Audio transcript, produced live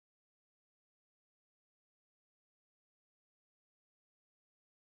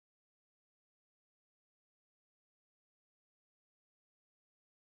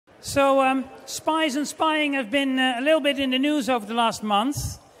Spies and spying have been a little bit in the news over the last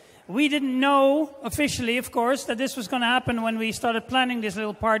month. We didn't know officially, of course, that this was going to happen when we started planning this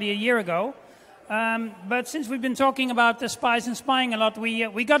little party a year ago. But since we've been talking about the spies and spying a lot,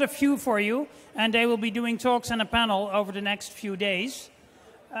 we got a few for you, and they will be doing talks and a panel over the next few days.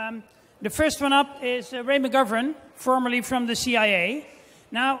 The first one up is Ray McGovern, formerly from the CIA.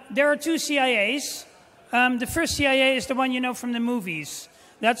 Now, there are two CIAs. The first CIA is the one you know from the movies.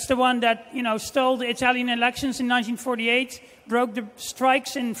 That's the one that, stole the Italian elections in 1948, broke the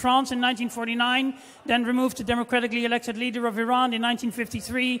strikes in France in 1949, then removed the democratically elected leader of Iran in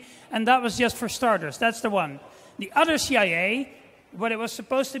 1953, and that was just for starters. That's the one. The other CIA, what it was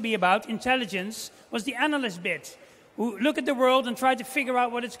supposed to be about, intelligence, was the analyst bit, who look at the world and try to figure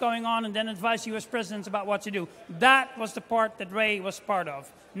out what is going on and then advise US presidents about what to do. That was the part that Ray was part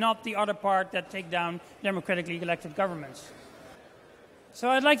of, not the other part that take down democratically elected governments. So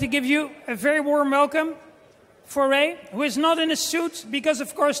I'd like to give you a very warm welcome for Ray, who is not in a suit because,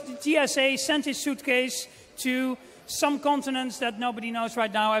 of course, the TSA sent his suitcase to some continents that nobody knows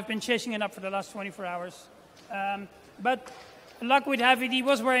right now. I've been chasing it up for the last 24 hours. But luck would have it, he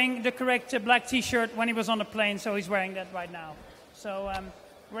was wearing the correct black T-shirt when he was on the plane, so he's wearing that right now. So,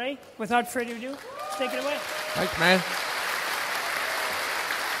 Ray, without further ado, take it away. Thanks, man.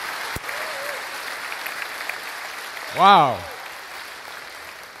 Wow.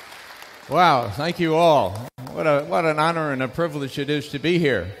 Wow, thank you all. What an honor and a privilege it is to be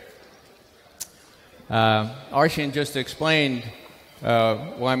here. Arshian just explained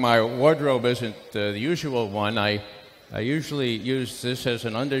why my wardrobe isn't the usual one. I usually use this as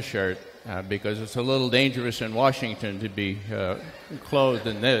an undershirt because it's a little dangerous in Washington to be clothed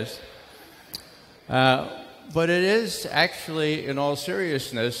in this. But it is actually, in all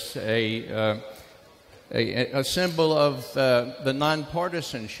seriousness, a symbol of the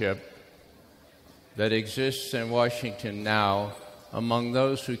nonpartisanship that exists in Washington now among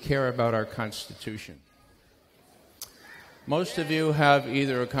those who care about our Constitution. Most of you have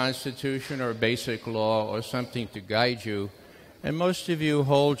either a Constitution or basic law or something to guide you, and most of you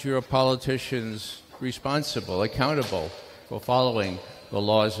hold your politicians responsible, accountable for following the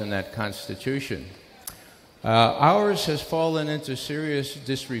laws in that Constitution. Ours has fallen into serious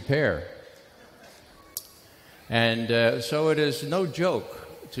disrepair, and so it is no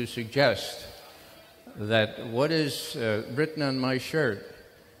joke to suggest that what is written on my shirt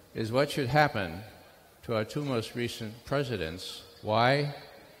is what should happen to our two most recent presidents. Why?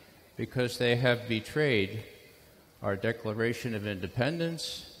 Because they have betrayed our Declaration of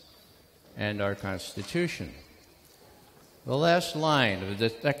Independence and our Constitution. The last line of the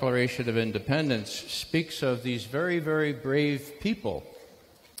Declaration of Independence speaks of these very, very brave people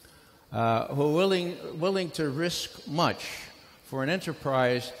who are willing to risk much for an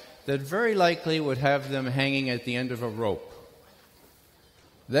enterprise that very likely would have them hanging at the end of a rope.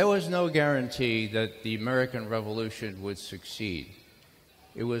 There was no guarantee that the American Revolution would succeed.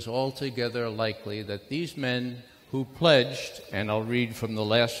 It was altogether likely that these men who pledged, and I'll read from the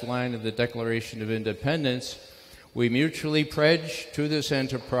last line of the Declaration of Independence, we mutually pledge to this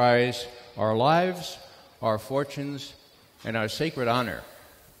enterprise our lives, our fortunes, and our sacred honor.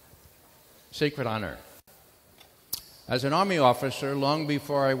 Sacred honor. As an Army officer, long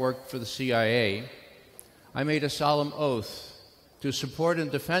before I worked for the CIA, I made a solemn oath to support and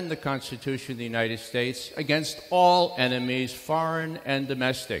defend the Constitution of the United States against all enemies, foreign and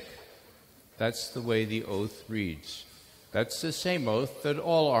domestic. That's the way the oath reads. That's the same oath that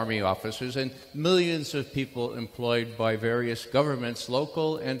all Army officers and millions of people employed by various governments,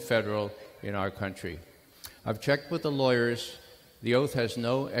 local and federal, in our country. I've checked with the lawyers. The oath has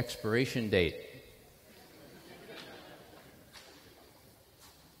no expiration date.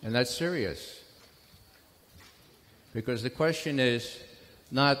 And that's serious. Because the question is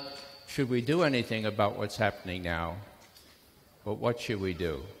not, should we do anything about what's happening now, but what should we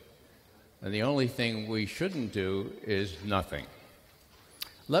do? And the only thing we shouldn't do is nothing.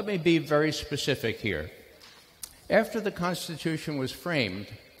 Let me be very specific here. After the Constitution was framed,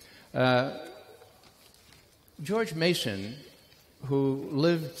 George Mason, who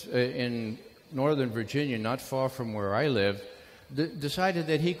lived in Northern Virginia, not far from where I live, decided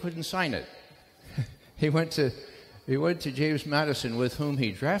that he couldn't sign it. He went to James Madison, with whom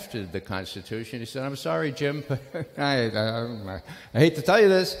he drafted the Constitution. He said, "I'm sorry, Jim, but I hate to tell you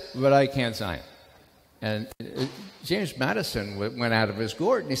this, but I can't sign it." And James Madison went out of his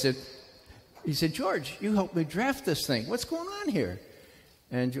gourd, and he said, "George, you helped me draft this thing. What's going on here?"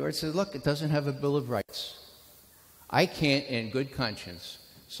 And George said, "Look, it doesn't have a Bill of Rights. I can't, in good conscience,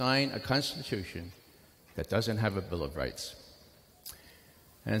 sign a Constitution that doesn't have a Bill of Rights."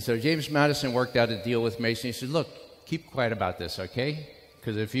 And so James Madison worked out a deal with Mason. He said, look, keep quiet about this, okay?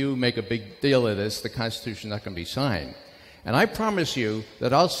 Because if you make a big deal of this, the Constitution is not going to be signed. And I promise you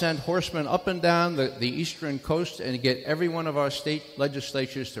that I'll send horsemen up and down the eastern coast and get every one of our state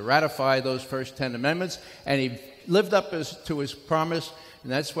legislatures to ratify those first 10 amendments. And he lived up to his promise,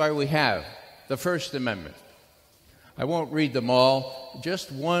 and that's why we have the First Amendment. I won't read them all,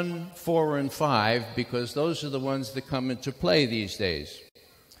 just 1, 4, and 5, because those are the ones that come into play these days.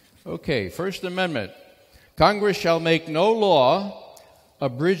 Okay, First Amendment. Congress shall make no law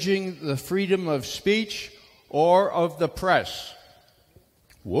abridging the freedom of speech or of the press.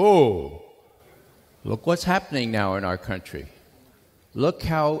 Whoa! Look what's happening now in our country. Look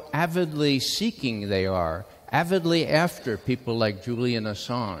how avidly seeking they are, avidly after people like Julian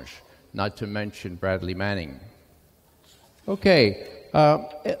Assange, not to mention Bradley Manning. Okay,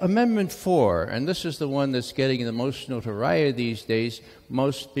 Amendment 4, and this is the one that's getting the most notoriety these days,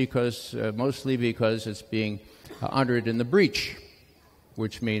 mostly because it's being honored in the breach,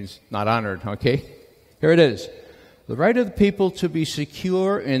 which means not honored, okay? Here it is. The right of the people to be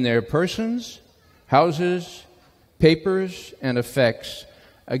secure in their persons, houses, papers, and effects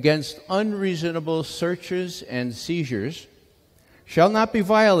against unreasonable searches and seizures shall not be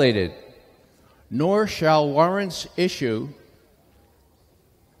violated, nor shall warrants issue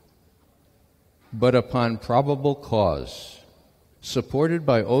but upon probable cause, supported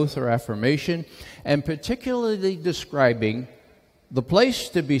by oath or affirmation, and particularly describing the place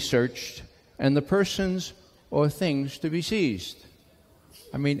to be searched and the persons or things to be seized.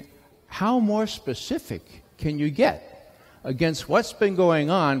 I mean, how more specific can you get against what's been going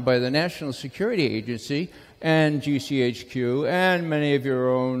on by the National Security Agency and GCHQ and many of your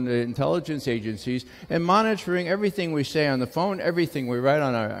own intelligence agencies and monitoring everything we say on the phone, everything we write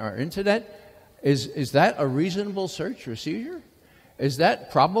on our internet? Is that a reasonable search or seizure? Is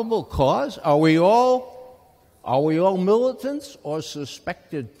that probable cause? Are we all militants or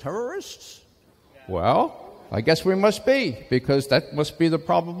suspected terrorists? Well, I guess we must be, because that must be the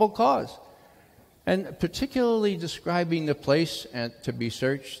probable cause. And particularly describing the place to be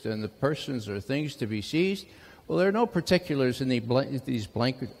searched and the persons or things to be seized, well, there are no particulars in these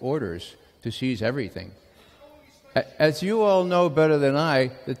blanket orders to seize everything. As you all know better than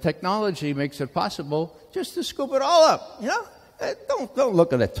I, the technology makes it possible just to scoop it all up, you know? Don't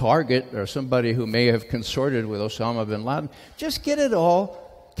look at a target or somebody who may have consorted with Osama bin Laden. Just get it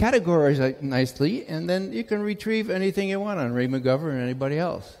all categorized nicely, and then you can retrieve anything you want on Ray McGovern or anybody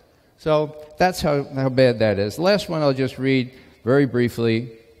else. So that's how bad that is. The last one I'll just read very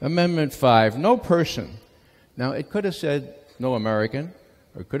briefly. Amendment 5, no person. Now, it could have said no American,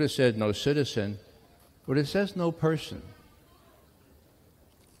 or it could have said no citizen, but it says no person.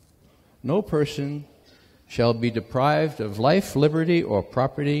 No person shall be deprived of life, liberty, or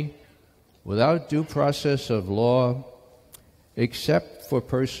property without due process of law, except for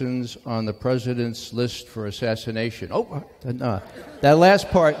persons on the president's list for assassination. Oh, no. That last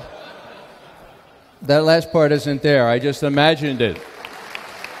part isn't there. I just imagined it.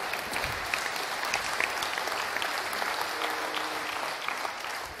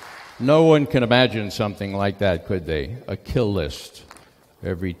 No one can imagine something like that, could they? A kill list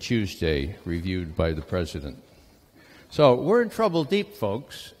every Tuesday reviewed by the president. So we're in trouble deep,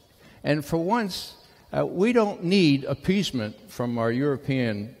 folks. And for once, we don't need appeasement from our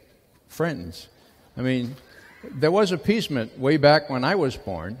European friends. I mean, there was appeasement way back when I was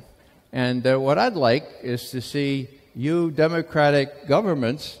born. And what I'd like is to see you democratic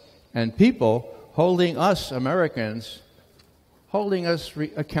governments and people holding us Americans, holding us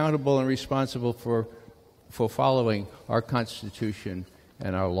accountable and responsible for following our Constitution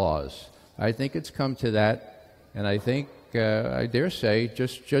and our laws. I think it's come to that, and I think, I dare say,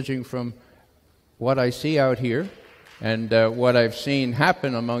 just judging from what I see out here and what I've seen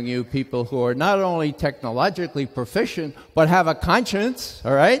happen among you people who are not only technologically proficient, but have a conscience,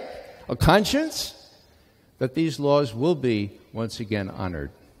 all right? A conscience, that these laws will be once again honored.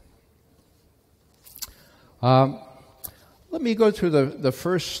 Let me go through the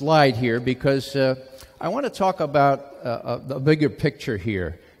first slide here, because I want to talk about the bigger picture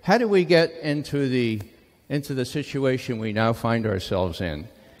here. How do we get into the situation we now find ourselves in?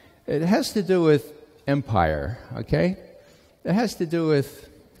 It has to do with empire, okay? It has to do with,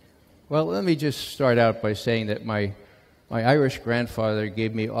 well, let me just start out by saying that my Irish grandfather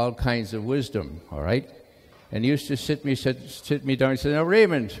gave me all kinds of wisdom, all right? And he used to sit me down and say, now,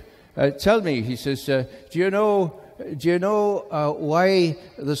 Raymond, tell me, he says, do you know why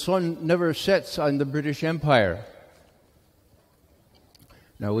the sun never sets on the British Empire?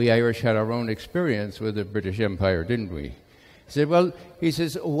 Now, we Irish had our own experience with the British Empire, didn't we? He said, well, he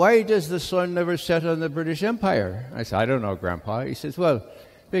says, why does the sun never set on the British Empire? I said, I don't know, Grandpa. He says, well,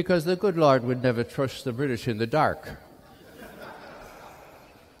 because the good Lord would never trust the British in the dark.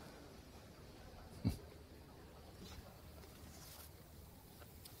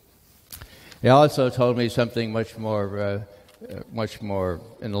 He also told me something much more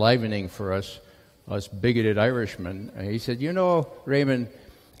enlivening for us bigoted Irishmen. He said, you know, Raymond,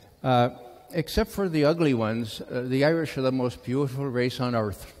 except for the ugly ones, the Irish are the most beautiful race on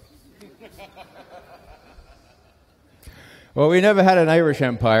earth. Well, we never had an Irish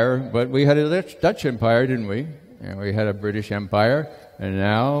empire, but we had a Dutch empire, didn't we? And we had a British empire, and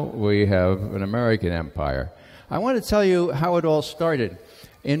now we have an American empire. I want to tell you how it all started.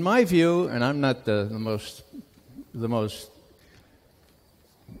 In my view, and I'm not the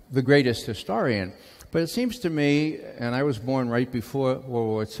greatest historian, but it seems to me, and I was born right before World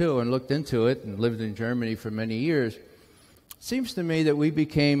War II and looked into it and lived in Germany for many years, it seems to me that we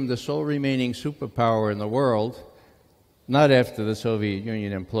became the sole remaining superpower in the world, not after the Soviet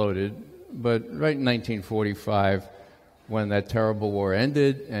Union imploded, but right in 1945 when that terrible war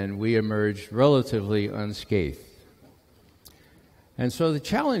ended and we emerged relatively unscathed. And so the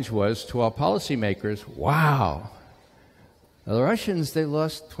challenge was to our policymakers, wow, the Russians, they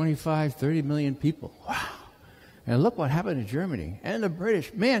lost 25, 30 million people. Wow. And look what happened to Germany and the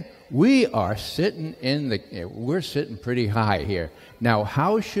British. Man, we're sitting pretty high here. Now,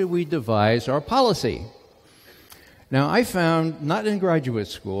 how should we devise our policy? Now, I found, not in graduate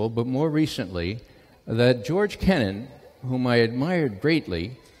school, but more recently, that George Kennan, whom I admired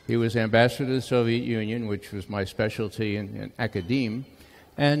greatly, he was ambassador to the Soviet Union, which was my specialty in academe,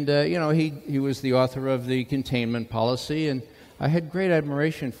 and he was the author of the containment policy, and I had great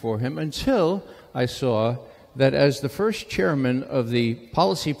admiration for him until I saw that as the first chairman of the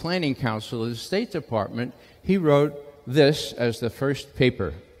Policy Planning Council of the State Department, he wrote this as the first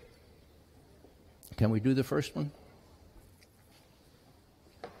paper. Can we do the first one?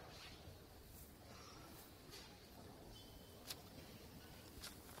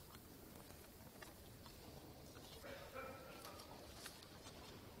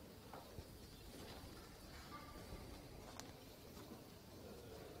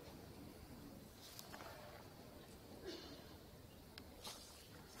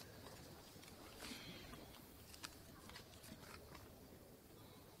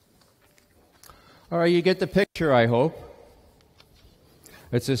 All right, you get the picture, I hope.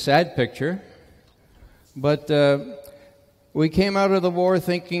 It's a sad picture. But we came out of the war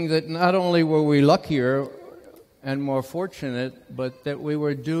thinking that not only were we luckier and more fortunate, but that we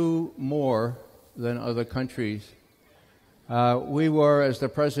were due more than other countries. We were, as the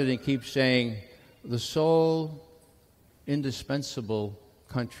president keeps saying, the sole indispensable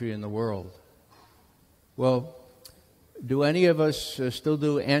country in the world. Well, do any of us still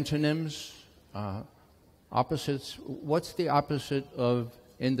do antonyms? Opposites. What's the opposite of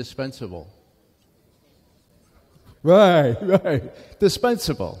indispensable? Right.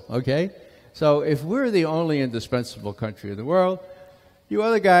 Dispensable, okay? So if we're the only indispensable country in the world, you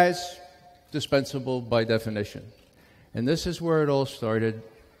other guys, dispensable by definition. And this is where it all started.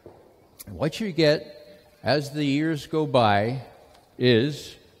 And what you get as the years go by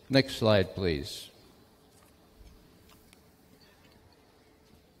is, next slide, please.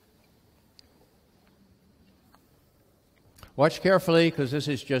 Watch carefully, because this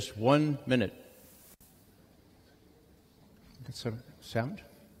is just 1 minute. Get some sound?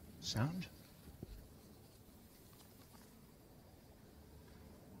 Sound?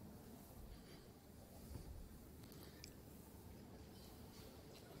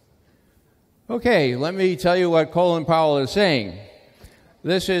 Okay, let me tell you what Colin Powell is saying.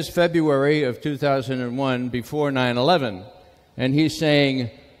 This is February of 2001, before 9/11, and he's saying,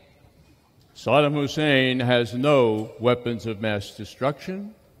 Saddam Hussein has no weapons of mass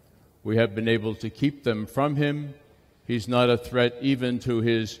destruction. We have been able to keep them from him. He's not a threat even to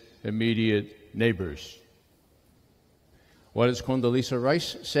his immediate neighbors. What is Condoleezza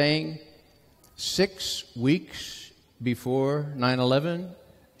Rice saying? 6 weeks before 9/11,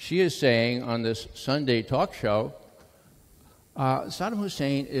 she is saying on this Sunday talk show, Saddam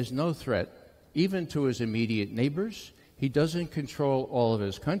Hussein is no threat even to his immediate neighbors. He doesn't control all of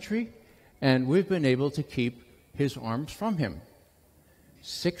his country. And we've been able to keep his arms from him.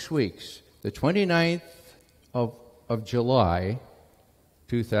 6 weeks, the 29th of July,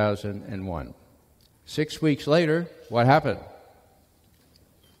 2001. 6 weeks later, what happened?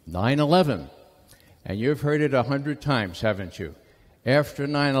 9/11. And you've heard it 100 times, haven't you? After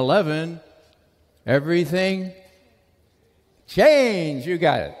 9/11, everything changed. You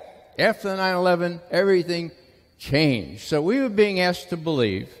got it. After 9/11, everything changed. So we were being asked to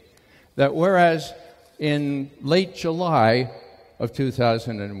believe that whereas in late July of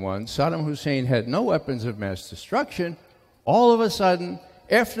 2001, Saddam Hussein had no weapons of mass destruction, all of a sudden,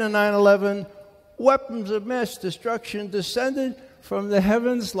 after 9/11, weapons of mass destruction descended from the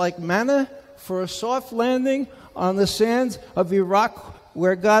heavens like manna for a soft landing on the sands of Iraq,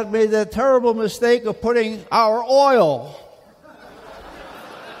 where God made that terrible mistake of putting our oil.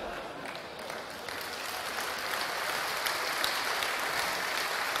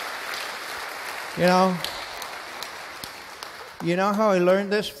 You know how I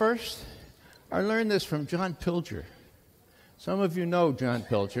learned this first? I learned this from John Pilger. Some of you know John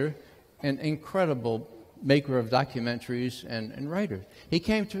Pilger, an incredible maker of documentaries and writer. He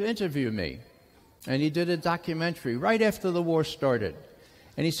came to interview me, and he did a documentary right after the war started.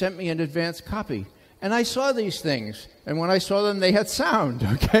 And he sent me an advance copy. And I saw these things, and when I saw them, they had sound,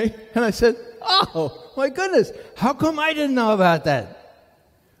 okay? And I said, oh, my goodness, how come I didn't know about that?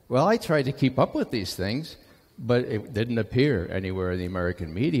 Well, I tried to keep up with these things, but it didn't appear anywhere in the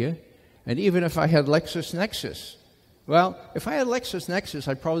American media. And even if I had LexisNexis, well, if I had LexisNexis,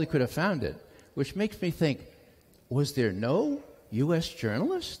 I probably could have found it, which makes me think, was there no U.S.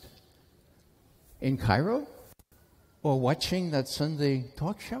 journalist in Cairo or watching that Sunday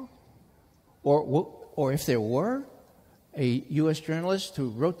talk show? Or if there were a U.S. journalist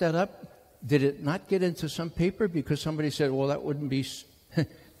who wrote that up, did it not get into some paper because somebody said, well, that wouldn't be...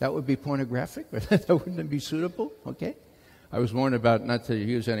 that would be pornographic, or that wouldn't be suitable, okay? I was warned about not to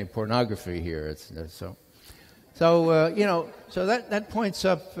use any pornography here. So that points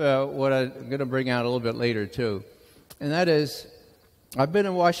up what I'm going to bring out a little bit later, too. And that is, I've been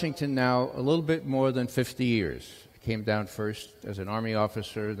in Washington now a little bit more than 50 years. I came down first as an Army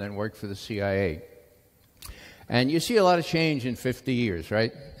officer, then worked for the CIA. And you see a lot of change in 50 years,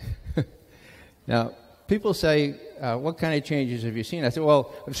 right? Now, people say, what kind of changes have you seen? I said,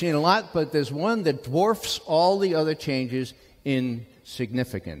 well, I've seen a lot, but there's one that dwarfs all the other changes in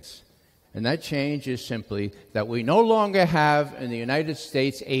significance. And that change is simply that we no longer have in the United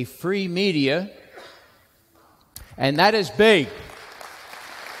States a free media, and that is big.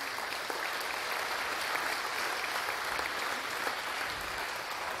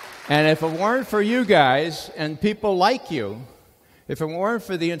 And if it weren't for you guys and people like you, if it weren't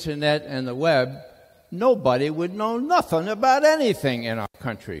for the internet and the web, nobody would know nothing about anything in our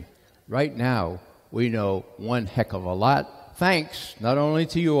country. Right now, we know one heck of a lot, thanks not only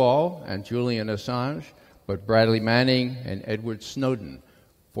to you all and Julian Assange, but Bradley Manning and Edward Snowden,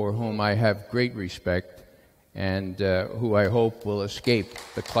 for whom I have great respect and who I hope will escape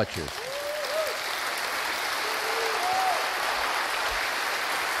the clutches.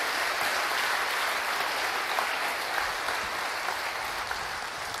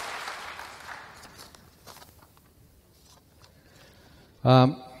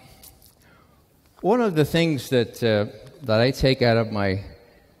 One of the things that I take out of my,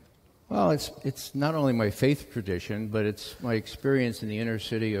 well, it's not only my faith tradition, but it's my experience in the inner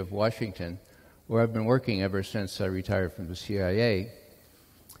city of Washington, where I've been working ever since I retired from the CIA,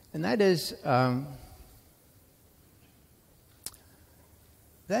 and that is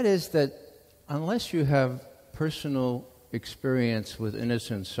that unless you have personal experience with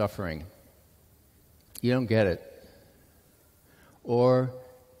innocent suffering, you don't get it. Or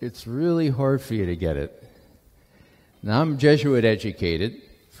it's really hard for you to get it. Now, I'm Jesuit educated,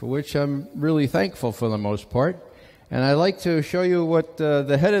 for which I'm really thankful for the most part, and I'd like to show you what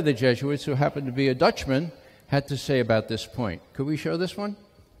the head of the Jesuits, who happened to be a Dutchman, had to say about this point. Could we show this one?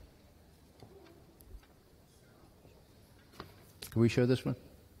 Can we show this one?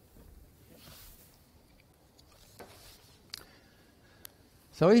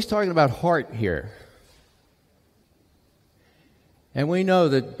 So he's talking about heart here. And we know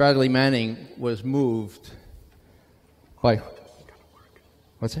that Bradley Manning was moved by...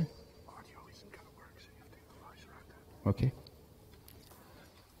 What's that? Okay.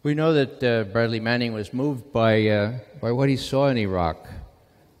 We know that Bradley Manning was moved by what he saw in Iraq.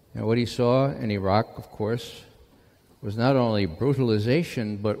 And what he saw in Iraq, of course, was not only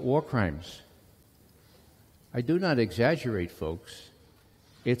brutalization, but war crimes. I do not exaggerate, folks.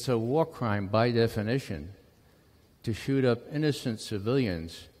 It's a war crime by definition to shoot up innocent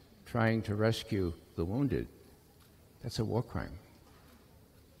civilians trying to rescue the wounded. That's a war crime.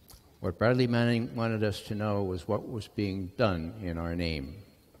 What Bradley Manning wanted us to know was what was being done in our name.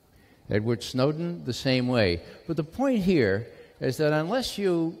 Edward Snowden, the same way. But the point here is that unless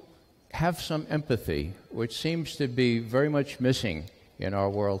you have some empathy, which seems to be very much missing in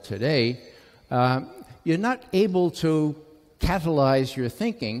our world today, you're not able to catalyze your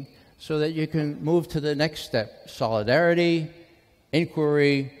thinking so that you can move to the next step: solidarity,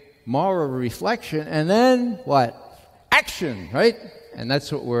 inquiry, moral reflection, and then what? Action, right? And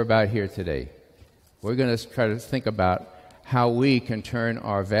that's what we're about here today. We're going to try to think about how we can turn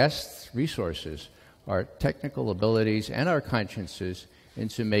our vast resources, our technical abilities, and our consciences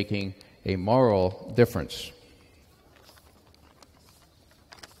into making a moral difference.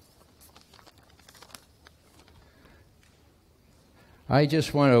 I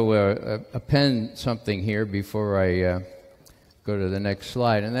just want to append something here before I go to the next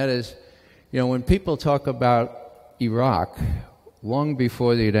slide, and that is, when people talk about Iraq, long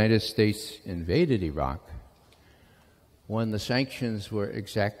before the United States invaded Iraq, when the sanctions were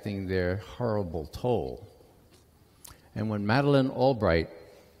exacting their horrible toll, and when Madeleine Albright,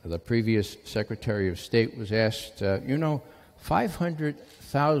 the previous Secretary of State, was asked,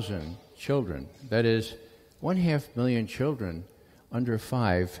 500,000 children, that is, 500,000 children under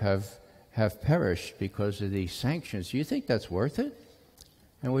 5 have perished because of these sanctions. Do you think that's worth it?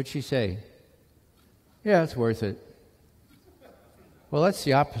 And what'd she say? Yeah, it's worth it. Well, that's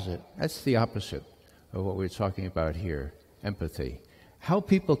the opposite. That's the opposite of what we're talking about here, empathy. How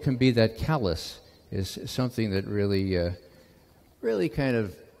people can be that callous is something that really kind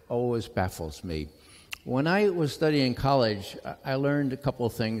of always baffles me. When I was studying college, I learned a couple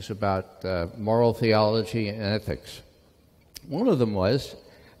of things about moral theology and ethics. One of them was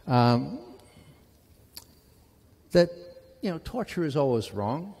that, torture is always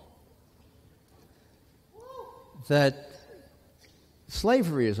wrong, that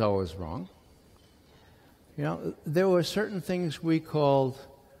slavery is always wrong. There were certain things we called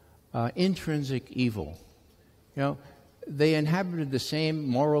intrinsic evil. They inhabited the same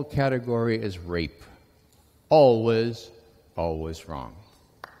moral category as rape. Always, always wrong.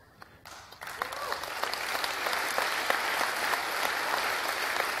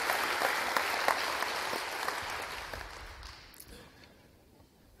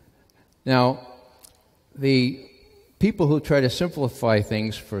 Now, the people who try to simplify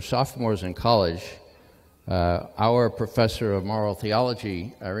things for sophomores in college, our professor of moral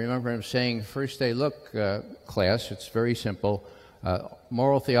theology, I remember him saying, first day, look, class, it's very simple.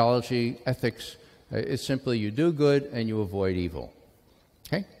 Moral theology, ethics, it's simply you do good and you avoid evil.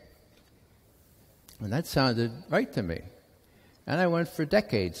 Okay? And that sounded right to me. And I went for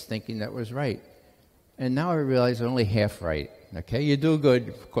decades thinking that was right. And now I realize I'm only half right. Okay? You do good.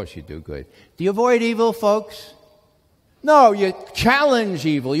 Of course you do good. Do you avoid evil, folks? No, you challenge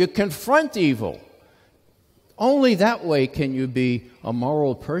evil. You confront evil. Only that way can you be a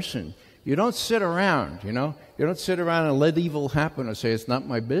moral person. You don't sit around, You don't sit around and let evil happen or say, it's not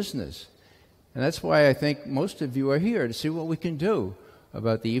my business. And that's why I think most of you are here, to see what we can do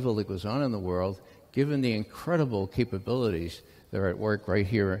about the evil that goes on in the world, given the incredible capabilities that are at work right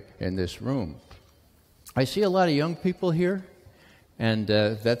here in this room. I see a lot of young people here, and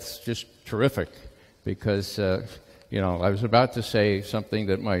that's just terrific, because I was about to say something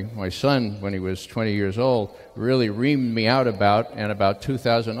that my son, when he was 20 years old, really reamed me out about, and about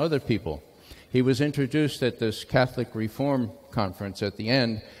 2,000 other people. He was introduced at this Catholic Reform Conference at the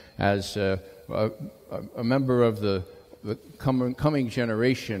end as a member of the coming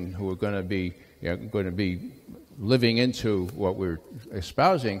generation who are going to be living into what we're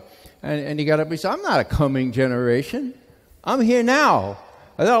espousing. And he got up and he said, I'm not a coming generation. I'm here now.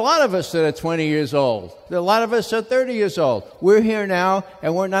 There are a lot of us that are 20 years old. There are a lot of us that are 30 years old. We're here now,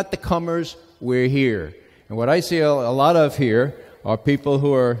 and we're not the comers. We're here. And what I see a lot of here are people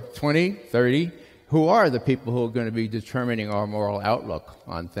who are 20, 30, who are the people who are going to be determining our moral outlook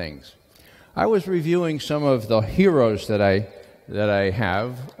on things. I was reviewing some of the heroes that I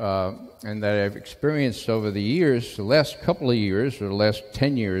have and that I've experienced over the years, the last couple of years, or the last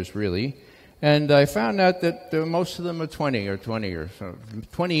 10 years really, and I found out that most of them are 20 or so,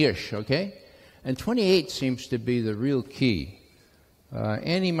 20-ish, okay? And 28 seems to be the real key.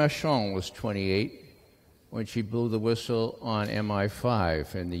 Annie Machon was 28 when she blew the whistle on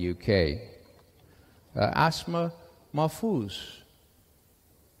MI5 in the UK. Asma Mahfouz,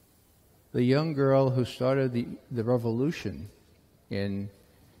 the young girl who started the revolution in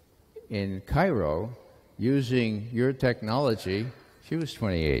Cairo using your technology, she was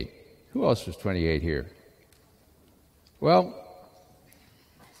 28. Who else was 28 here? Well,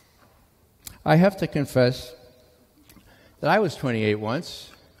 I have to confess that I was 28 once.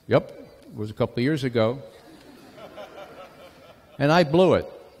 Yep, it was a couple of years ago. And I blew it.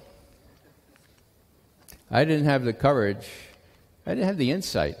 I didn't have the courage. I didn't have the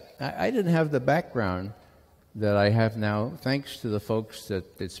insight. I didn't have the background that I have now, thanks to the folks that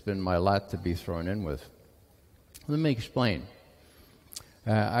it's been my lot to be thrown in with. Let me explain.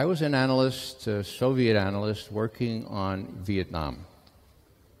 I was an analyst, a Soviet analyst, working on Vietnam.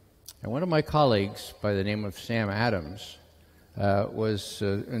 And one of my colleagues, by the name of Sam Adams, was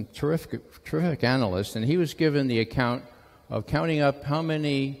a terrific analyst, and he was given the account of counting up how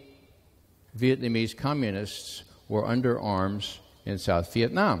many Vietnamese communists were under arms in South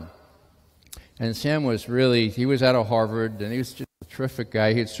Vietnam. And Sam was he was out of Harvard, and he was just a terrific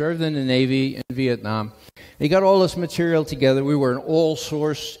guy. He had served in the Navy in Vietnam. He got all this material together. We were an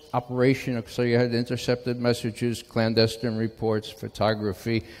all-source operation, so you had intercepted messages, clandestine reports,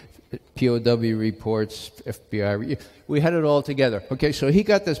 photography, POW reports, FBI. We had it all together. Okay, so he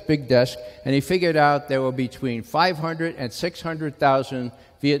got this big desk, and he figured out there were between 500 and 600,000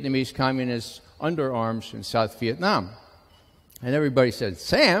 Vietnamese communists under arms in South Vietnam. And everybody said,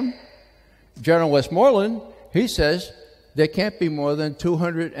 Sam, General Westmoreland, he says there can't be more than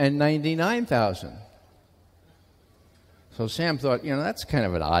 299,000. So Sam thought, that's kind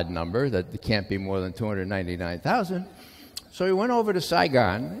of an odd number, that there can't be more than 299,000. So he went over to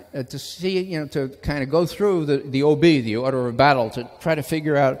Saigon to see, to kind of go through the OB, the order of battle, to try to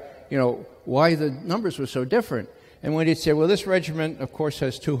figure out, why the numbers were so different. And when he said, well, this regiment, of course,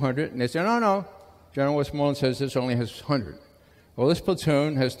 has 200, and they said, no, General Westmoreland says this only has 100. Well, this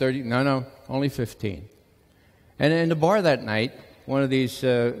platoon has 30, no, only 15. And in the bar that night, one of these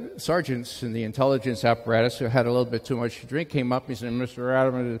sergeants in the intelligence apparatus who had a little bit too much to drink came up and he said, Mr.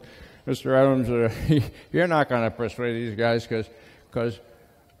 Adams, you're not going to persuade these guys because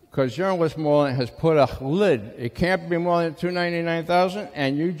General Westmoreland has put a lid. It can't be more than 299,000,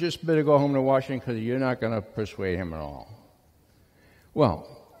 and you just better go home to Washington because you're not going to persuade him at all. Well,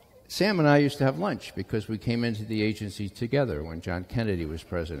 Sam and I used to have lunch because we came into the agency together when John Kennedy was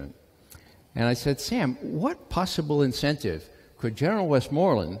president. And I said, Sam, what possible incentive could General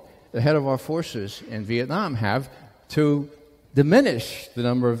Westmoreland, the head of our forces in Vietnam, have to diminish the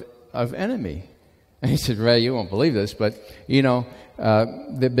number of enemy? And he said, Ray, you won't believe this, but,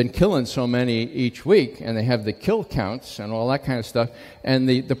 they've been killing so many each week, and they have the kill counts and all that kind of stuff. And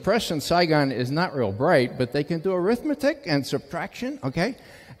the press in Saigon is not real bright, but they can do arithmetic and subtraction, okay?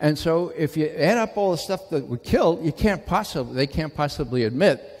 And so if you add up all the stuff that were killed, they can't possibly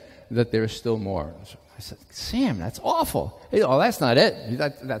admit that there's still more. So I said, Sam, that's awful. Oh, that's not it.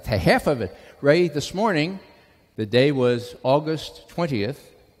 That's half of it. Ray, this morning, the day was August 20th,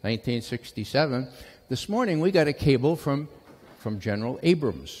 1967. This morning, we got a cable from General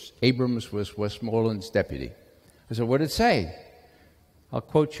Abrams. Abrams was Westmoreland's deputy. I said, what did it say? I'll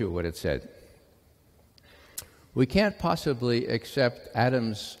quote you what it said. We can't possibly accept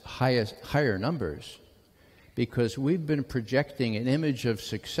Adams' higher numbers because we've been projecting an image of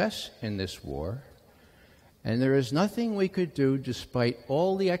success in this war, and there is nothing we could do despite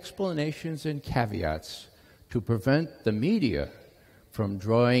all the explanations and caveats to prevent the media from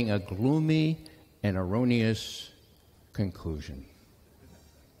drawing a gloomy and erroneous conclusion.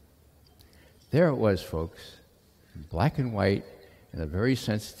 There it was, folks, in black and white and a very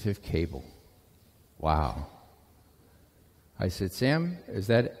sensitive cable. Wow. I said, Sam,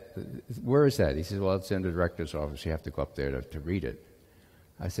 where is that? He said, well, it's in the director's office. You have to go up there to read it.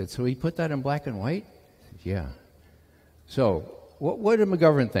 I said, so he put that in black and white? He said, yeah. So what did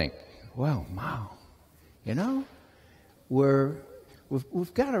McGovern think? Well, wow.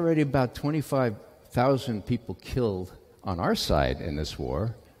 We've got already about 25,000 people killed on our side in this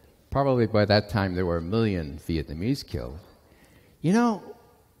war. Probably by that time there were 1 million Vietnamese killed.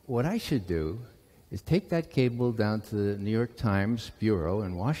 What I should do is take that cable down to the New York Times bureau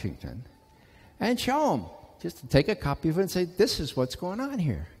in Washington and show them, just to take a copy of it and say, this is what's going on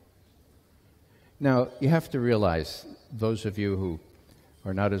here. Now, you have to realize, those of you who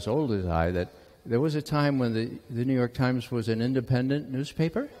are not as old as I, that there was a time when the New York Times was an independent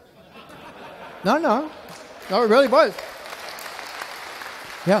newspaper. No, it really was.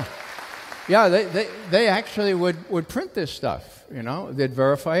 Yeah, they actually would print this stuff. They'd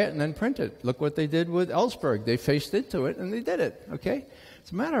verify it and then print it. Look what they did with Ellsberg. They faced into it and they did it, okay?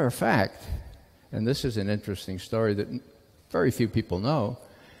 As a matter of fact, and this is an interesting story that very few people know,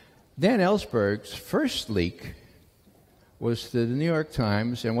 Dan Ellsberg's first leak was to the New York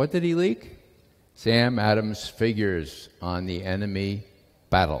Times, and what did he leak? Sam Adams' figures on the enemy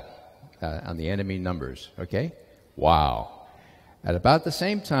battle, on the enemy numbers, okay? Wow. At about the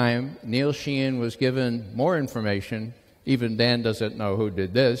same time, Neil Sheehan was given more information. Even Dan doesn't know who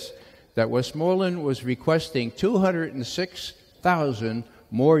did this, that Westmoreland was requesting 206,000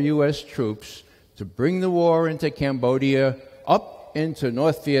 more U.S. troops to bring the war into Cambodia, up into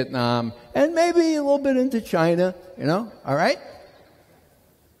North Vietnam, and maybe a little bit into China, all right?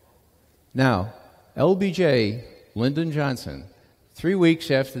 Now, LBJ, Lyndon Johnson, 3 weeks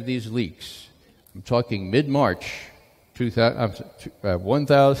after these leaks, I'm talking mid-March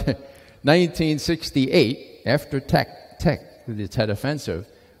 1968, after the Tet Offensive,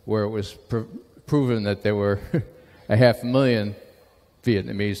 where it was proven that there were 500,000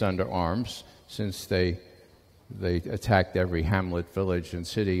 Vietnamese under arms, since they attacked every hamlet, village, and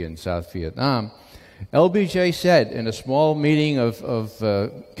city in South Vietnam. LBJ said in a small meeting of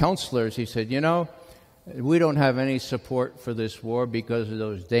counselors, he said, you know, we don't have any support for this war because of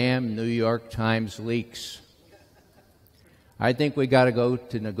those damn New York Times leaks. I think we got to go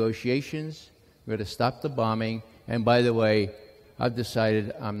to negotiations. We're going to stop the bombing. And by the way, I've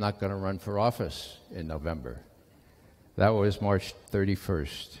decided I'm not going to run for office in November. That was March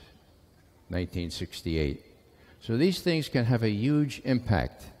 31st, 1968. So these things can have a huge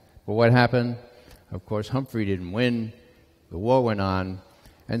impact. But what happened? Of course, Humphrey didn't win. The war went on.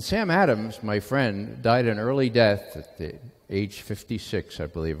 And Sam Adams, my friend, died an early death at the age 56, I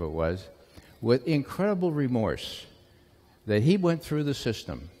believe it was, with incredible remorse that he went through the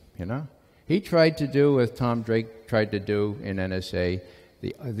system, you know? He tried to do what Tom Drake tried to do in NSA,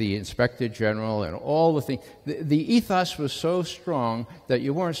 the Inspector General and all the things. The ethos was so strong that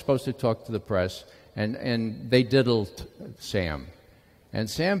you weren't supposed to talk to the press, and they diddled Sam. And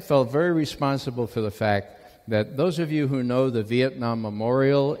Sam felt very responsible for the fact that those of you who know the Vietnam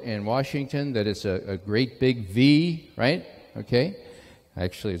Memorial in Washington, that it's a great big V, right? Okay?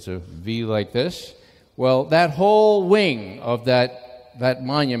 Actually, it's a V like this. Well, that whole wing of that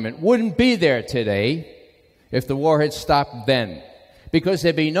monument wouldn't be there today if the war had stopped then, because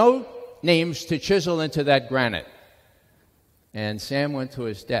there'd be no names to chisel into that granite. And Sam went to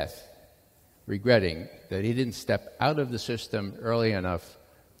his death regretting that he didn't step out of the system early enough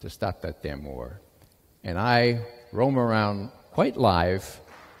to stop that damn war. And I roam around quite live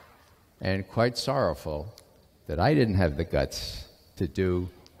and quite sorrowful that I didn't have the guts to do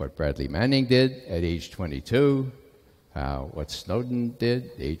what Bradley Manning did at age 22, what Snowden did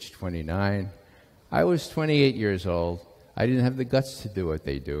at age 29. I was 28 years old. I didn't have the guts to do what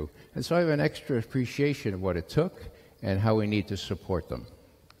they do. And so I have an extra appreciation of what it took and how we need to support them.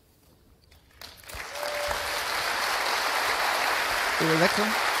 The next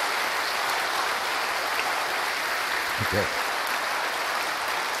one? Okay.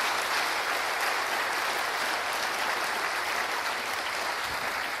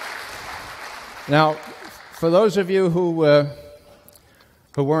 Now, for those of you who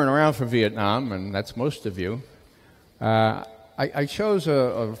weren't around for Vietnam, and that's most of you, I chose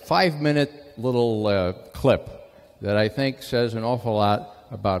a 5-minute little clip that I think says an awful lot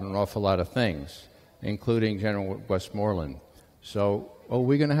about an awful lot of things, including General Westmoreland. So, are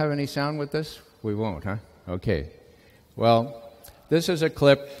we going to have any sound with this? We won't, huh? Okay. Well, this is a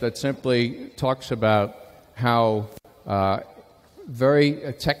clip that simply talks about how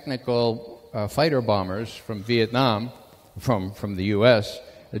very technical fighter bombers from Vietnam, from the U.S.,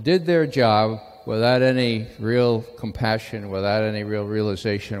 did their job without any real compassion, without any real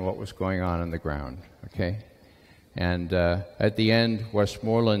realization of what was going on the ground, okay? And at the end,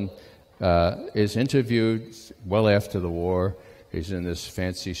 Westmoreland is interviewed well after the war. He's in this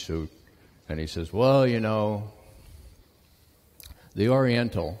fancy suit, and he says, well, you know, the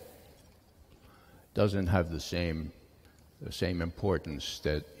Oriental doesn't have the same importance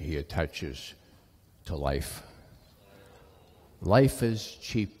that he attaches to life. Life is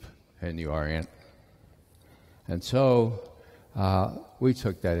cheap in the Orient. And so we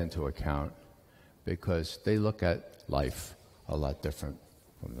took that into account because they look at life a lot different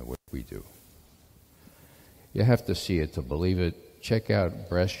from the way we do. You have to see it to believe it. Check out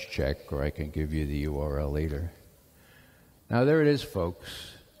Breast Check, or I can give you the URL later. Now, there it is,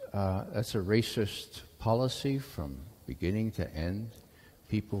 folks. That's a racist policy from beginning to end.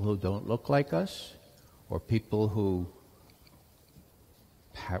 People who don't look like us, or people who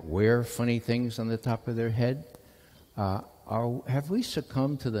wear funny things on the top of their head. Have we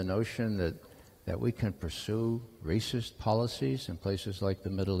succumbed to the notion that we can pursue racist policies in places like the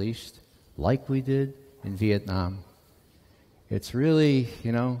Middle East, like we did in Vietnam? It's really,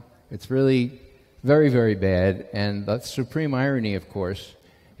 you know, it's really very, very bad. And the supreme irony, of course,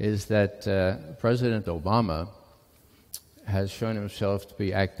 is that President Obama has shown himself to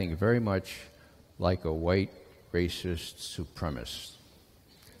be acting very much like a white racist supremacist.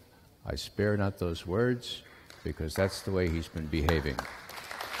 I spare not those words, because that's the way he's been behaving.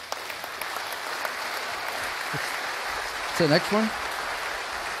 What's the next one?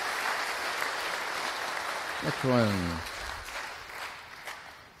 Next one.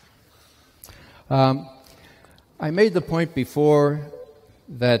 I made the point before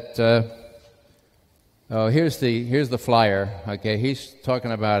that Oh, here's the flyer. Okay, he's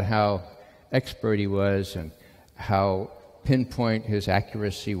talking about how expert he was and how pinpoint his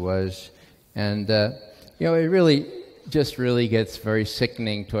accuracy was, and you know, it really gets very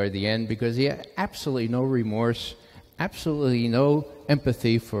sickening toward the end because he had absolutely no remorse, absolutely no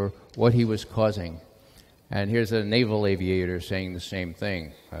empathy for what he was causing. And here's a naval aviator saying the same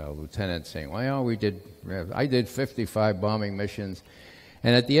thing, a lieutenant saying, "Well, I did 55 bombing missions."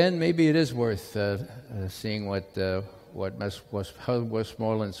 And at the end, maybe it is worth seeing how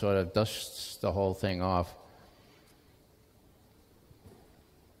Westmoreland sort of dusts the whole thing off.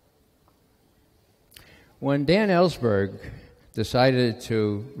 When Dan Ellsberg decided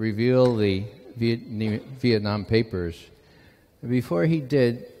to reveal the Vietnam papers, before he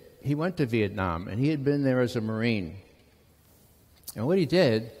did, he went to Vietnam, and he had been there as a Marine. And what he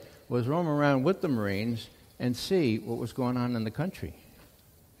did was roam around with the Marines and see what was going on in the country.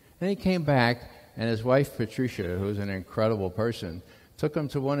 Then he came back, and his wife, Patricia, who's an incredible person, took him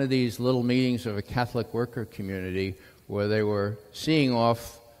to one of these little meetings of a Catholic worker community where they were seeing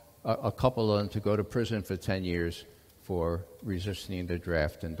off a couple of them to go to prison for 10 years for resisting the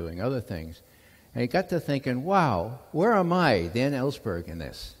draft and doing other things. And he got to thinking, wow, where am I, Dan Ellsberg, in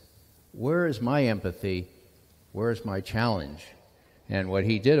this? Where is my empathy? Where is my challenge? And what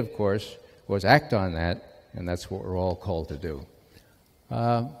he did, of course, was act on that, and that's what we're all called to do.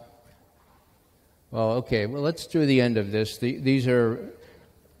 Let's do the end of this. This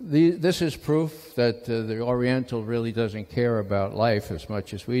is proof that the Oriental really doesn't care about life as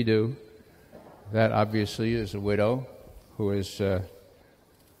much as we do. That obviously is a widow who is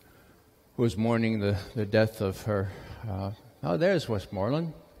mourning the death of her. There's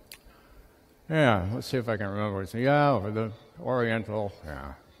Westmoreland. Yeah, let's see if I can remember. Yeah, the Oriental.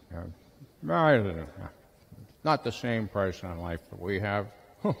 Yeah. Not the same price on life that we have.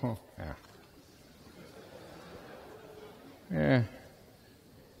 Yeah. Yeah.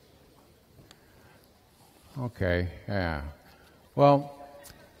 Okay, yeah. Well,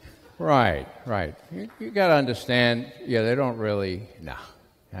 right. You got to understand, they don't really,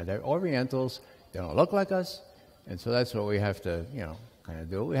 they're Orientals, they don't look like us, and so that's what we have to, kind of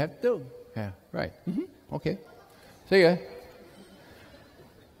do what we have to do. Yeah, right. Okay. See ya.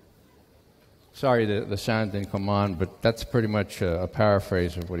 Sorry the sound didn't come on, but that's pretty much a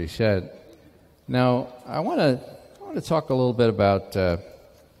paraphrase of what he said. Now, I want to talk a little bit about the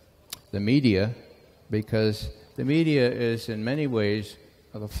media, because the media is in many ways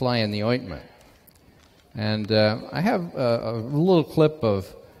the fly in the ointment. And I have a little clip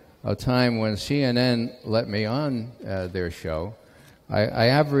of a time when CNN let me on their show. I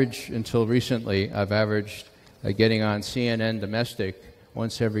average, until recently, I've averaged getting on CNN domestic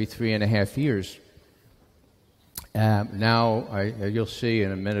once every 3.5 years. Now, you'll see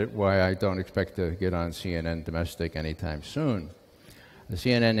in a minute why I don't expect to get on CNN domestic anytime soon. The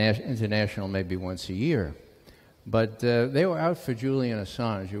CNN International maybe once a year. But they were out for Julian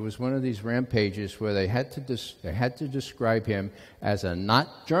Assange. It was one of these rampages where they had to describe him as a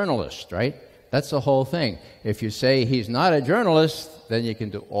not journalist, right? That's the whole thing. If you say he's not a journalist, then you can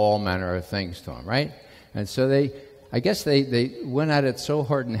do all manner of things to him, right? And so I guess they went at it so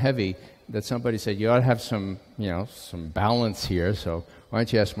hard and heavy that somebody said, you ought to have some balance here, so why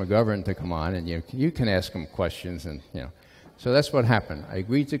don't you ask McGovern to come on, and you can ask him questions, and, So that's what happened. I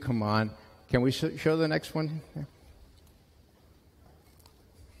agreed to come on. Can we show the next one? Yeah.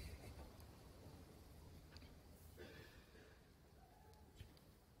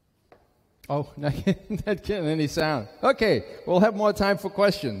 Oh, not getting any sound. Okay, we'll have more time for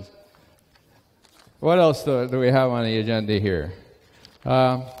questions. What else do we have on the agenda here?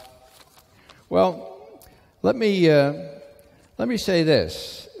 Well, let me say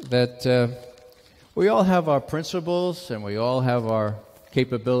this, that we all have our principles and we all have our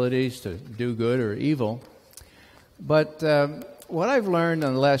capabilities to do good or evil. But what I've learned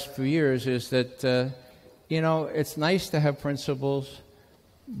in the last few years is that, it's nice to have principles,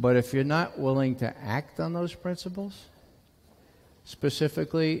 but if you're not willing to act on those principles,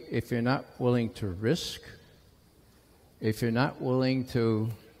 specifically if you're not willing to risk, if you're not willing to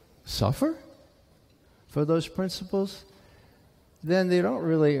suffer for those principles, then they don't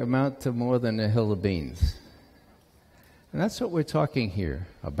really amount to more than a hill of beans. And that's what we're talking here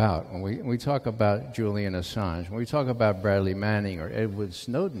about when we talk about Julian Assange, when we talk about Bradley Manning or Edward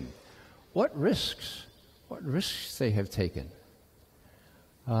Snowden. What risks they have taken.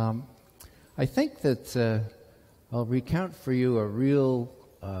 I think that I'll recount for you a real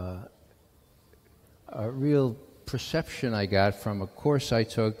perception I got from a course I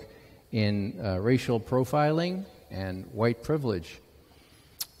took in racial profiling and white privilege.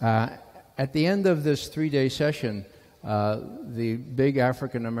 at the end of this 3-day session, the big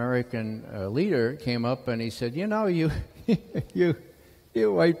African-American leader came up and he said, you know, you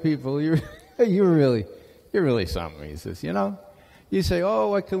white people, you're really something. He says, you know, you say, oh,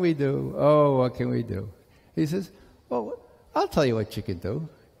 what can we do? Oh, what can we do? He says, well, I'll tell you what you can do.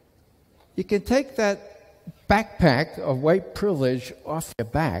 You can take that backpack of white privilege off your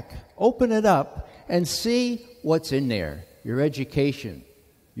back, open it up, and see what's in there. Your education,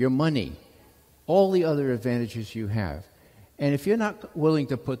 your money, all the other advantages you have. And if you're not willing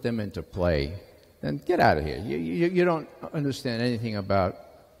to put them into play, then get out of here. You don't understand anything about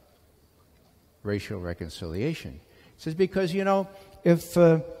racial reconciliation. He says, because, you know,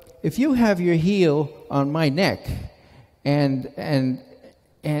 if you have your heel on my neck and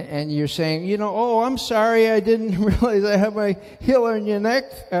you're saying, you know, oh, I'm sorry, I didn't realize I have my heel on your neck.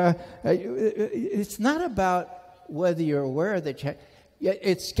 It's not about whether you're aware that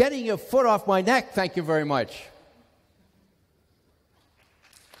it's getting your foot off my neck. Thank you very much.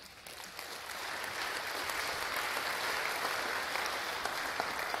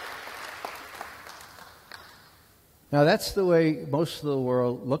 Now, that's the way most of the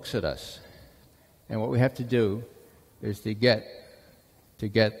world looks at us. And what we have to do is to get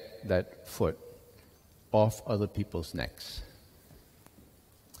that foot off other people's necks.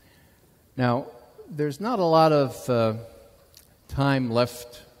 Now, there's not a lot of time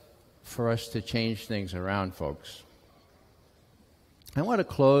left for us to change things around, folks. I want to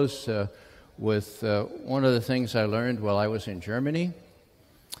close with one of the things I learned while I was in Germany.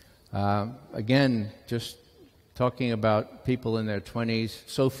 Again, just talking about people in their 20s.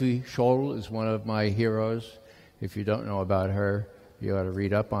 Sophie Scholl is one of my heroes. If you don't know about her, you ought to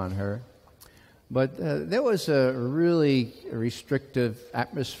read up on her. But there was a really restrictive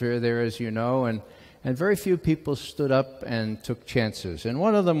atmosphere there, as you know, and very few people stood up and took chances. And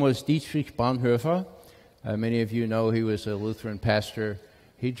one of them was Dietrich Bonhoeffer. Many of you know he was a Lutheran pastor.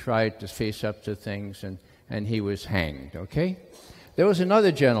 He tried to face up to things, and he was hanged, okay? There was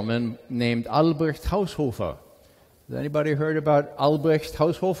another gentleman named Albrecht Haushofer. Has anybody heard about Albrecht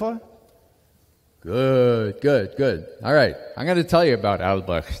Haushofer? Good. All right, I'm going to tell you about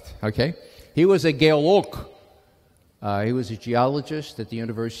Albrecht, okay? He was a geolog. He was a geologist at the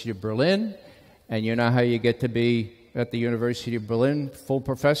University of Berlin, and you know how you get to be at the University of Berlin full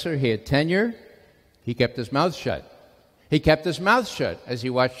professor? He had tenure. He kept his mouth shut. He kept his mouth shut as he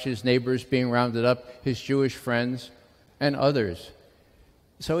watched his neighbors being rounded up, his Jewish friends, and others.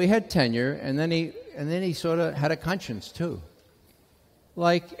 So he had tenure, and then he sort of had a conscience too,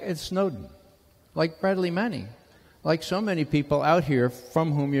 like Ed Snowden, like Bradley Manning, like so many people out here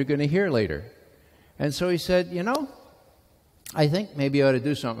from whom you're going to hear later. And so he said, you know, I think maybe I ought to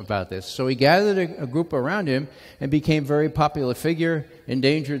do something about this. So he gathered a group around him and became a very popular figure,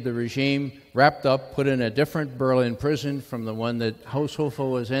 endangered the regime, wrapped up, put in a different Berlin prison from the one that Haushofer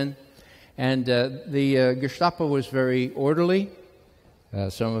was in. And the Gestapo was very orderly.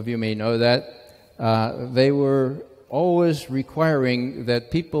 Some of you may know that. They were always requiring that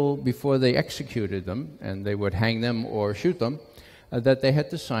people, before they executed them, and they would hang them or shoot them, that they had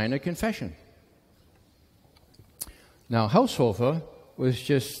to sign a confession. Now, Haushofer was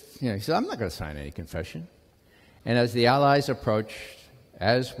just, he said, I'm not going to sign any confession. And as the Allies approached,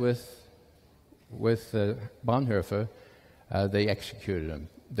 as with Bonhoeffer, they executed him.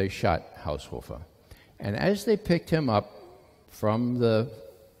 They shot Haushofer. And as they picked him up from the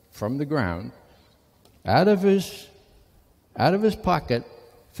ground, out of his pocket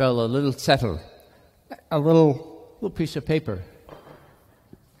fell a little zettel, a little piece of paper.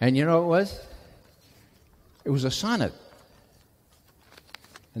 And you know what it was? It was a sonnet.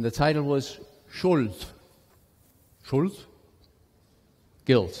 And the title was Schuld. Schuld?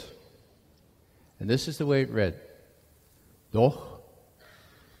 Guilt. And this is the way it read. Doch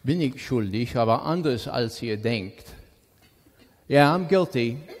bin ich schuldig, aber anders als ihr denkt. Yeah, I'm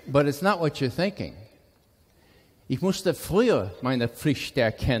guilty, but it's not what you're thinking. Ich musste früher meine Pflicht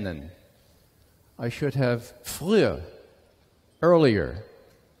erkennen. I should have früher, earlier,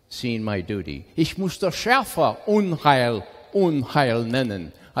 seen my duty. Ich musste schärfer Unheil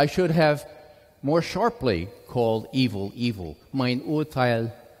nennen. I should have more sharply called evil, evil. Mein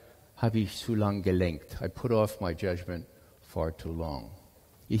Urteil habe ich zu lang gelenkt. I put off my judgment far too long.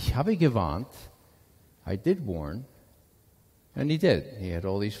 Ich habe gewarnt. I did warn. And he did. He had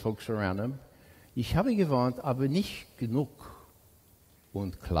all these folks around him. Ich habe gewarnt, aber nicht genug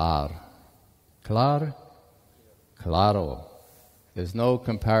und klar. Klar? Claro. There's no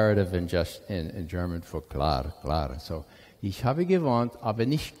comparative in German for klar, klar. So, ich habe gewarnt, aber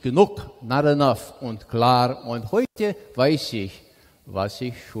nicht genug, not enough, und klar. Und heute weiß ich, was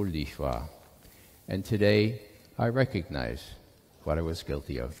ich schuldig war. And today, I recognize what I was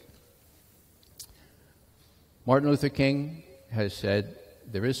guilty of. Martin Luther King has said,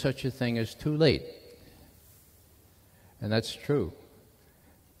 there is such a thing as too late. And that's true.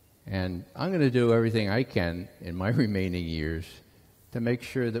 And I'm going to do everything I can in my remaining years to make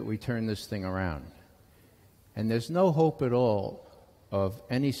sure that we turn this thing around. And there's no hope at all of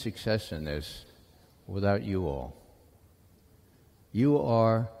any success in this without you all. You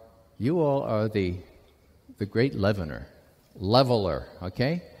all are the great leveler,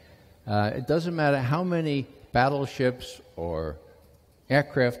 okay? It doesn't matter how many battleships or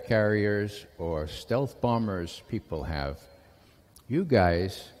aircraft carriers or stealth bombers people have. You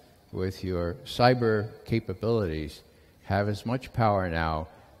guys, with your cyber capabilities, have as much power now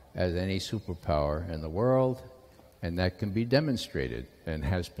as any superpower in the world, and that can be demonstrated and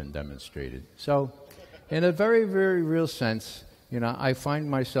has been demonstrated. So, in a very, very real sense, I find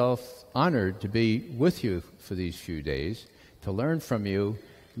myself honored to be with you for these few days, to learn from you,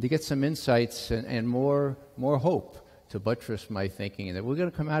 and to get some insights and more hope to buttress my thinking that we're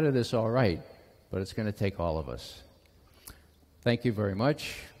going to come out of this all right, but it's going to take all of us. Thank you very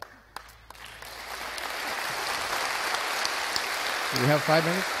much. Do we have 5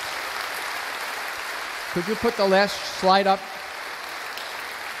 minutes? Could you put the last slide up?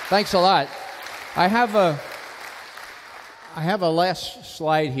 Thanks a lot. I have a last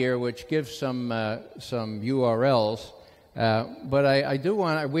slide here which gives some URLs, but I do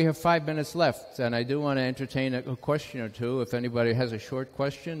want. We have 5 minutes left, and I do want to entertain a question or two. If anybody has a short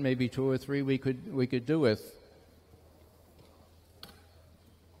question, maybe 2 or 3 we could do with.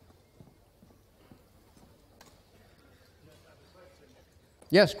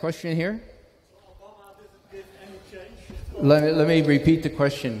 Yes, question here. Let me repeat the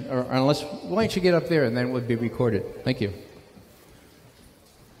question, or unless, why don't you get up there and then it would be recorded. Thank you.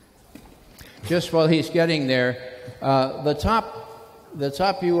 Just while he's getting there, the top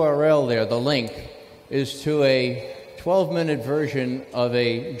URL there, the link, is to a 12-minute version of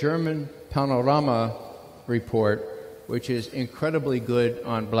a German panorama report, which is incredibly good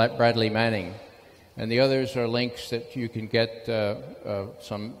on Bradley Manning. And the others are links that you can get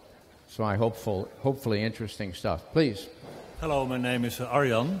some hopefully interesting stuff. Please. Hello, my name is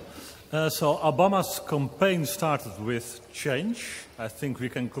Arjan. So Obama's campaign started with change. I think we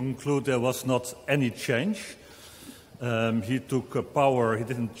can conclude there was not any change. He took power. He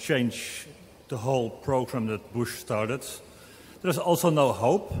didn't change the whole program that Bush started. There's also no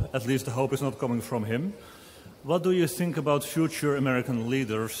hope. At least the hope is not coming from him. What do you think about future American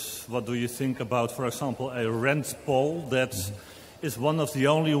leaders? What do you think about, for example, a Rand Paul that is one of the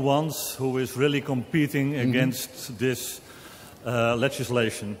only ones who is really competing against this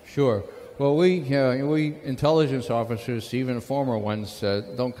legislation? Sure. Well, we intelligence officers, even former ones,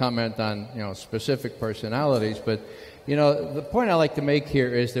 don't comment on specific personalities. But the point I like to make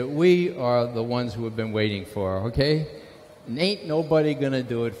here is that we are the ones who have been waiting for. Okay, and ain't nobody gonna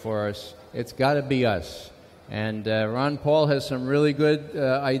do it for us. It's got to be us. And Ron Paul has some really good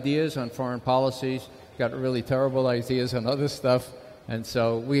ideas on foreign policies. Got really terrible ideas on other stuff. And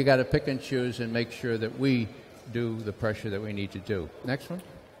so we got to pick and choose and make sure that we do the pressure that we need to do. Next one.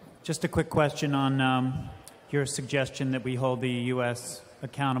 Just a quick question on your suggestion that we hold the U.S.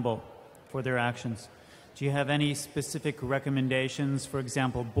 accountable for their actions. Do you have any specific recommendations? For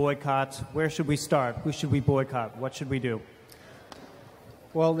example, boycott. Where should we start? Who should we boycott? What should we do?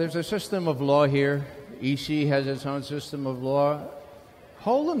 Well, there's a system of law here. EC has its own system of law.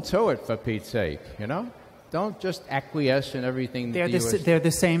 Hold them to it, for Pete's sake, Don't just acquiesce in everything. They're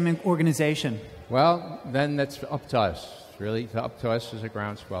the same organization. Well, then that's up to us. Really, up to us as a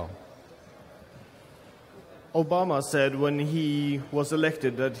groundswell. Obama said when he was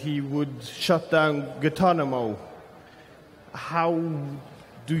elected that he would shut down Guantanamo. How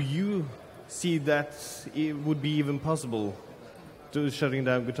do you see that it would be even possible to shutting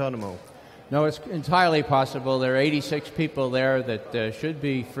down Guantanamo? No, it's entirely possible. There are 86 people there that should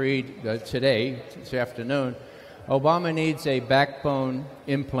be freed today, this afternoon. Obama needs a backbone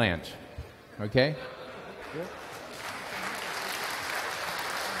implant. Okay? Yeah.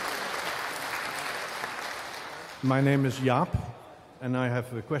 My name is Jaap, and I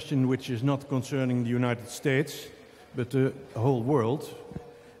have a question which is not concerning the United States, but the whole world.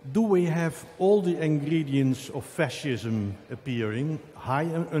 Do we have all the ingredients of fascism appearing? High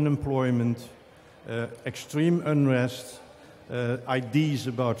unemployment, extreme unrest, ideas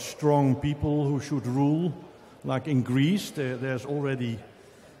about strong people who should rule. Like in Greece, there's already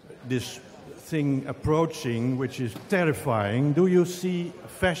this thing approaching which is terrifying. Do you see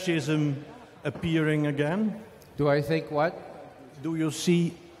fascism appearing again? Do I think what? Do you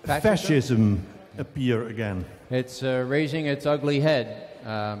see fascism appear again? It's raising its ugly head.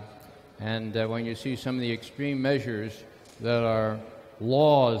 And when you see some of the extreme measures that are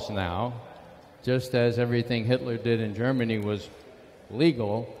laws now, just as everything Hitler did in Germany was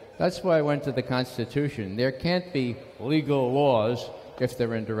legal, that's why I went to the Constitution. There can't be legal laws if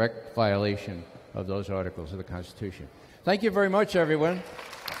they're in direct violation of those articles of the Constitution. Thank you very much, everyone.